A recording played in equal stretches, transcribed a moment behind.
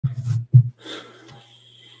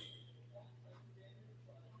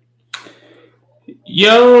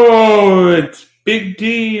Yo, it's Big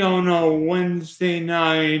D on a Wednesday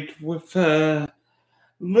night with a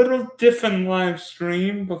little different live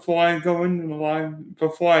stream. Before I tell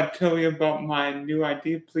you about my new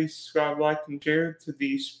idea, please subscribe, like, and share to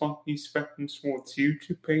the Spunky Spectrum Sports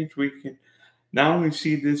YouTube page where you can not only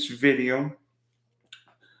see this video,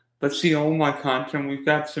 but see all my content. We've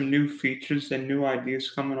got some new features and new ideas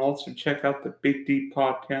coming. Also, check out the Big D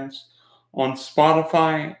podcast on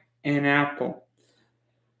Spotify and Apple.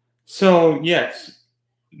 So, yes,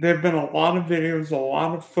 there have been a lot of videos, a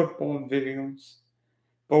lot of football videos,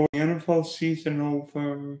 but with the NFL season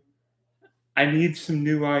over, I need some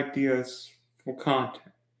new ideas for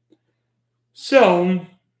content. So,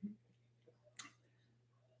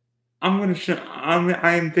 I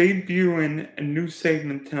am debuting a new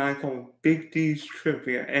segment tonight called Big D's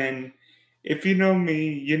Trivia, and if you know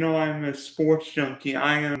me, you know I'm a sports junkie.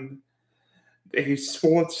 I am a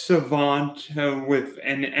sports savant with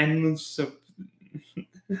an endless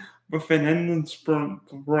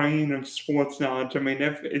brain of sports knowledge. I mean,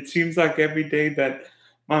 it seems like every day that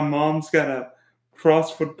my mom's got a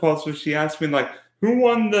crossword puzzle, she asks me like, who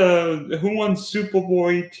won Super Bowl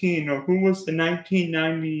 18, or who was the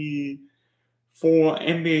 1994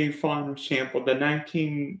 NBA Finals champ, or the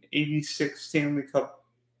 1986 Stanley Cup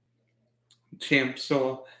champ.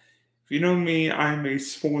 So, if you know me, I'm a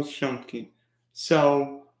sports junkie.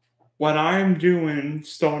 So, what I'm doing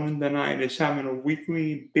starting tonight is having a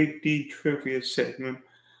weekly Big D trivia segment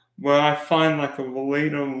where I find like a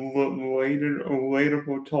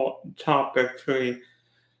relatable topic to a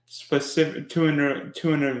specific to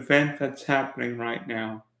an event that's happening right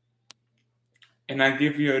now, and I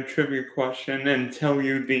give you a trivia question and tell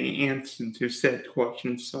you the answer to said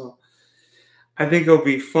question. So I think it'll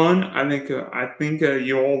be fun. I think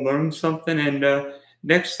you all learn something, and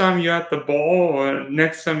next time you're at the ball, or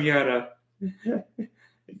next time you're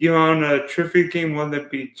on a trivia game, whether it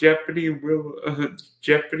be Jeopardy,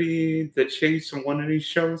 The Chase, or one of these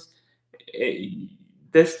shows,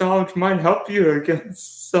 this knowledge might help you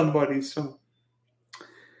against somebody. So,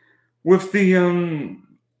 with the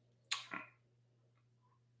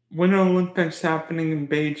Winter Olympics happening in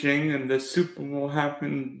Beijing and the Super Bowl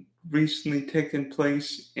recently taken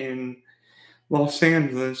place in Los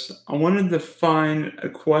Angeles, I wanted to find a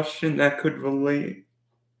question that could relate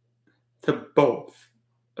to both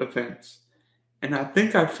events. And I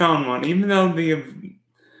think I found one. Even though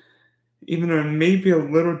it may be a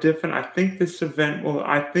little different, I think this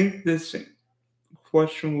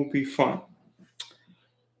question will be fun.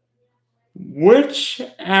 Which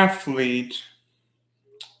athlete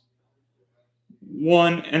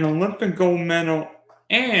won an Olympic gold medal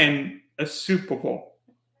and a Super Bowl?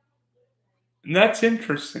 And that's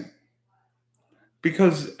interesting.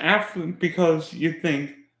 Because you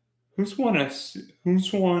think, who's won an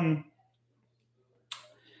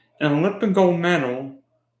Olympic gold medal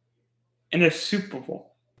and a Super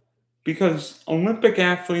Bowl? Because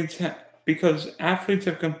athletes have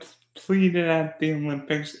completed at the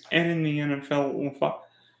Olympics and in the NFL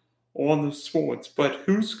all the sports, but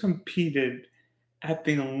who's competed at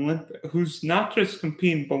the Olympics? Who's not just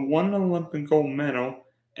competing, but won an Olympic gold medal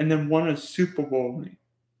and then won a Super Bowl?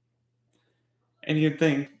 And you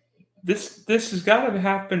think, this has got to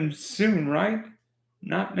happen soon, right?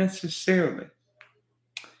 Not necessarily.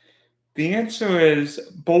 The answer is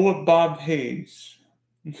Bullet Bob Hayes.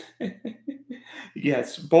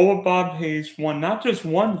 Yes, Bullet Bob Hayes won not just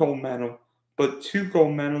one gold medal, but 2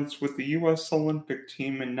 gold medals with the U.S. Olympic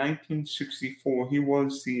team in 1964. He won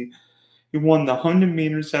the 100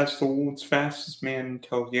 meters as the world's fastest man in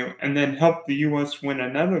Tokyo, and then helped the U.S. win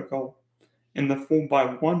another gold in the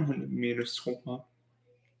 4x100 meters squat.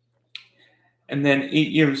 And then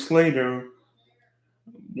 8 years later,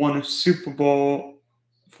 won a Super Bowl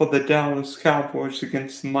for the Dallas Cowboys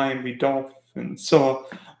against the Miami Dolphins. So,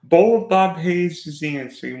 Bullet Bob Hayes is the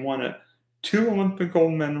answer. He won 2 Olympic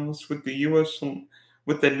gold medals with the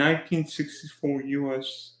 1964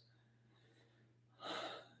 U.S.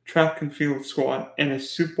 track and field squad and a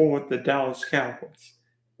Super Bowl with the Dallas Cowboys.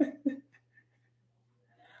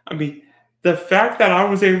 I mean, the fact that I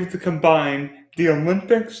was able to combine the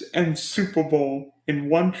Olympics and Super Bowl in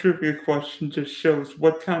one trivia question just shows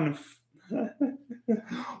what kind of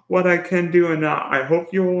what I can do, and I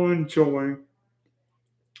hope you all enjoy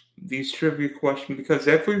these trivia questions, because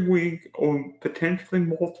every week, or potentially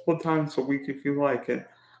multiple times a week if you like it,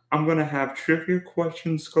 I'm going to have trivia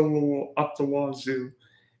questions galore up the wazoo,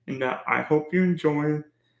 and I hope you enjoy it.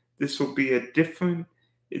 This will be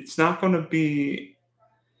it's not going to be,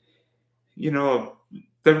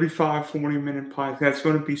 35, 40-minute podcast. It's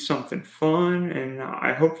going to be something fun, and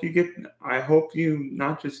I hope you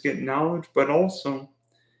not just get knowledge, but also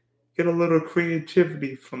get a little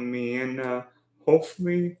creativity from me. And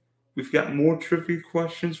hopefully, we've got more trivia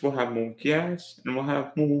questions. We'll have more guests, and we'll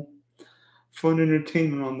have more fun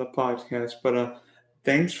entertainment on the podcast. But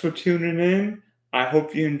thanks for tuning in. I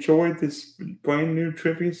hope you enjoyed this brand new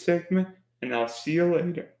trivia segment, and I'll see you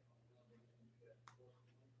later.